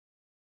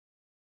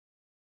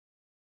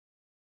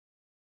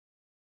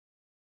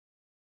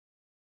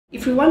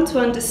If we want to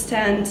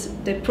understand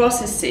the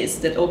processes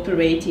that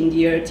operate in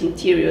the Earth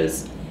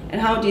interiors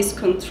and how these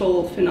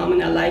control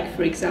phenomena like,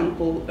 for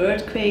example,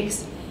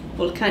 earthquakes,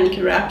 volcanic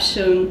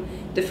eruption,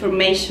 the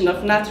formation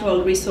of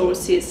natural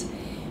resources,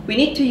 we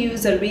need to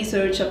use a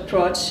research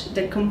approach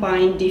that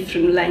combines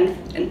different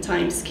length and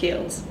time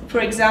scales.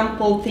 For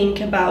example,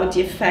 think about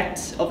the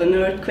effect of an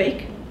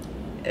earthquake,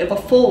 of a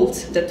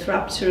fault that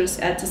ruptures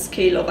at a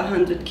scale of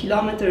 100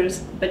 kilometers,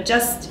 but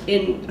just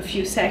in a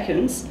few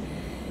seconds.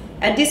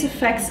 And these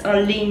effects are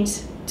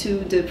linked to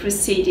the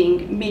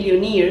preceding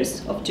million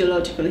years of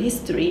geological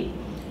history,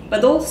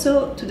 but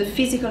also to the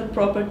physical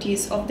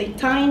properties of the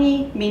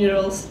tiny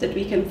minerals that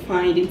we can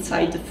find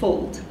inside the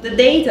fault. The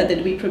data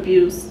that we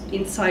produce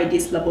inside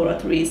these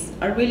laboratories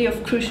are really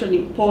of crucial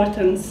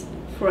importance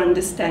for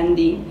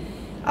understanding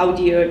how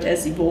the Earth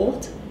has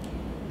evolved,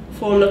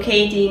 for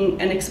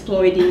locating and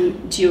exploiting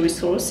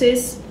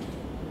georesources,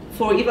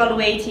 for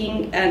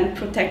evaluating and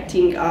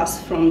protecting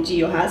us from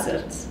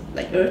geohazards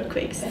like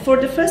earthquakes.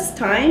 For the first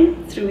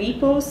time, through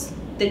EPOS,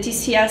 the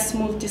TCS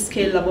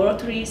multi-scale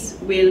laboratories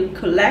will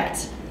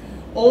collect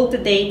all the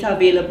data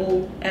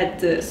available at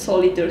the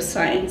solid earth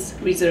science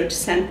research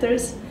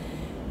centers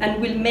and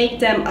will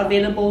make them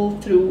available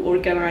through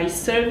organized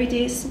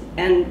services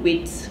and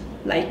with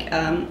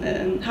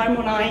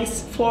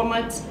harmonized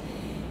formats,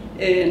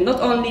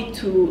 not only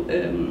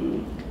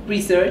to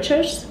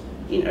researchers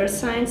in earth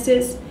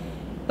sciences,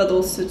 but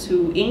also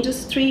to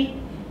industry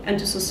and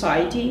to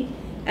society,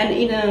 and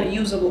in a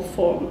usable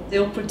form. The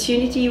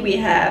opportunity we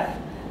have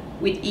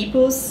with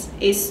EPOS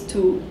is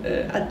to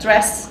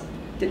address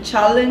the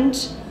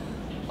challenge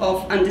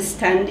of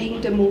understanding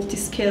the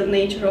multi-scale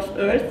nature of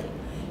Earth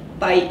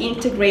by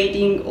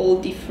integrating all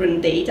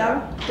different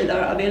data that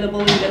are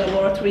available in the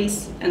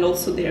laboratories and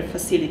also their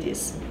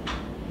facilities.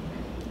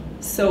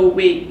 So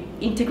we're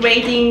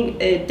integrating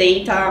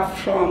data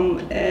from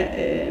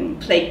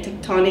plate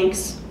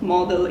tectonics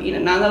model in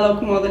an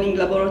analog modeling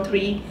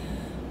laboratory,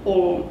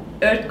 or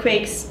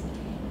earthquakes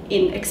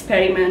in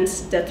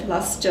experiments that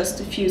last just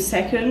a few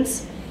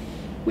seconds.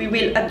 We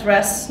will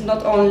address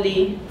not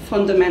only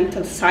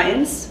fundamental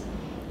science,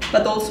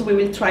 but also we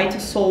will try to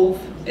solve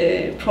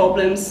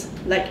problems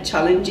like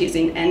challenges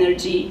in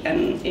energy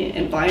and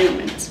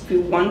environment. We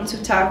want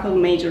to tackle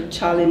major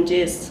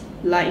challenges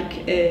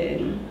like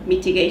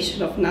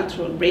mitigation of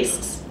natural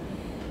risks,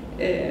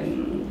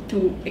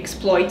 to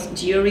exploit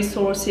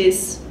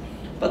georesources,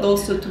 but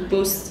also to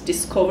boost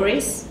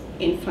discoveries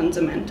in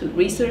fundamental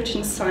research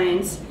in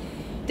science.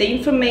 The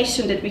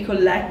information that we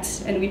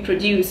collect and we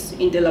produce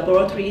in the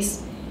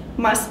laboratories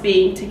must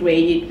be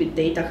integrated with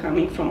data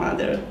coming from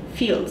other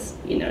fields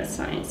in earth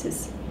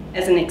sciences.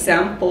 As an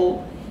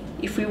example,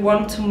 if we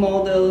want to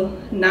model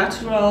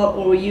natural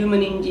or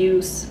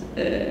human-induced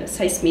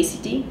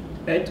seismicity,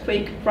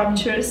 earthquake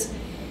ruptures,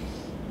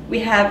 we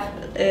have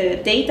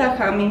data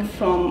coming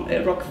from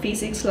rock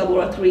physics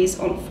laboratories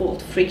on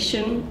fault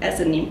friction as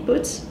an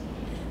input.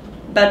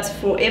 But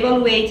for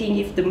evaluating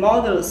if the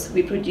models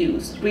we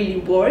produce really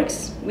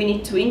works, we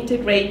need to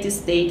integrate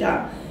this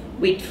data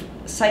with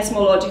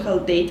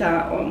seismological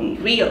data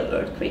on real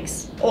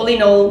earthquakes. All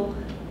in all,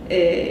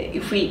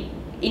 if we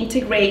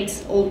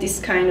integrate all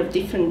this kind of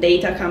different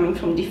data coming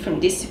from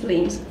different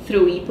disciplines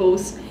through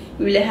EPOS,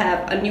 we will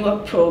have a new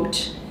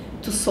approach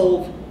to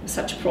solve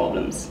such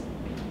problems.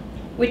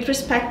 With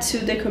respect to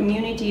the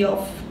community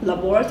of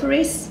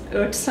laboratories,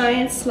 earth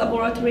science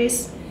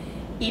laboratories,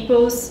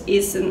 EPOS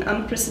is an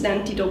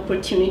unprecedented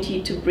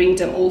opportunity to bring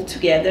them all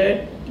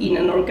together in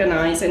an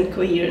organized and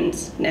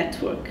coherent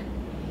network.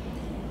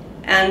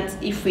 And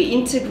if we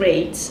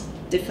integrate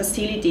the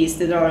facilities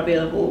that are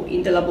available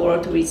in the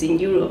laboratories in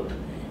Europe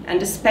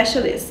and the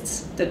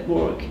specialists that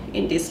work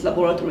in these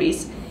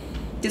laboratories,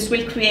 this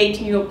will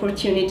create new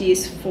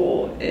opportunities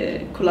for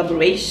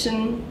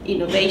collaboration,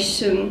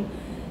 innovation,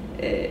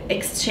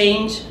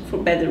 exchange for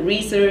better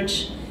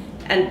research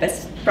and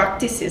best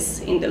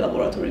practices in the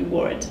laboratory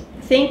world.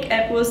 I think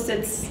EPOS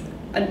is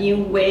a new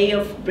way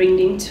of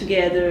bringing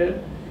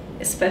together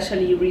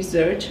especially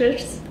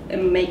researchers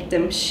and make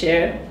them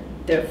share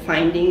their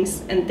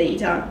findings and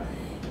data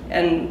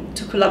and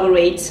to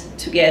collaborate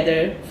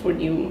together for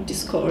new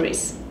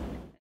discoveries.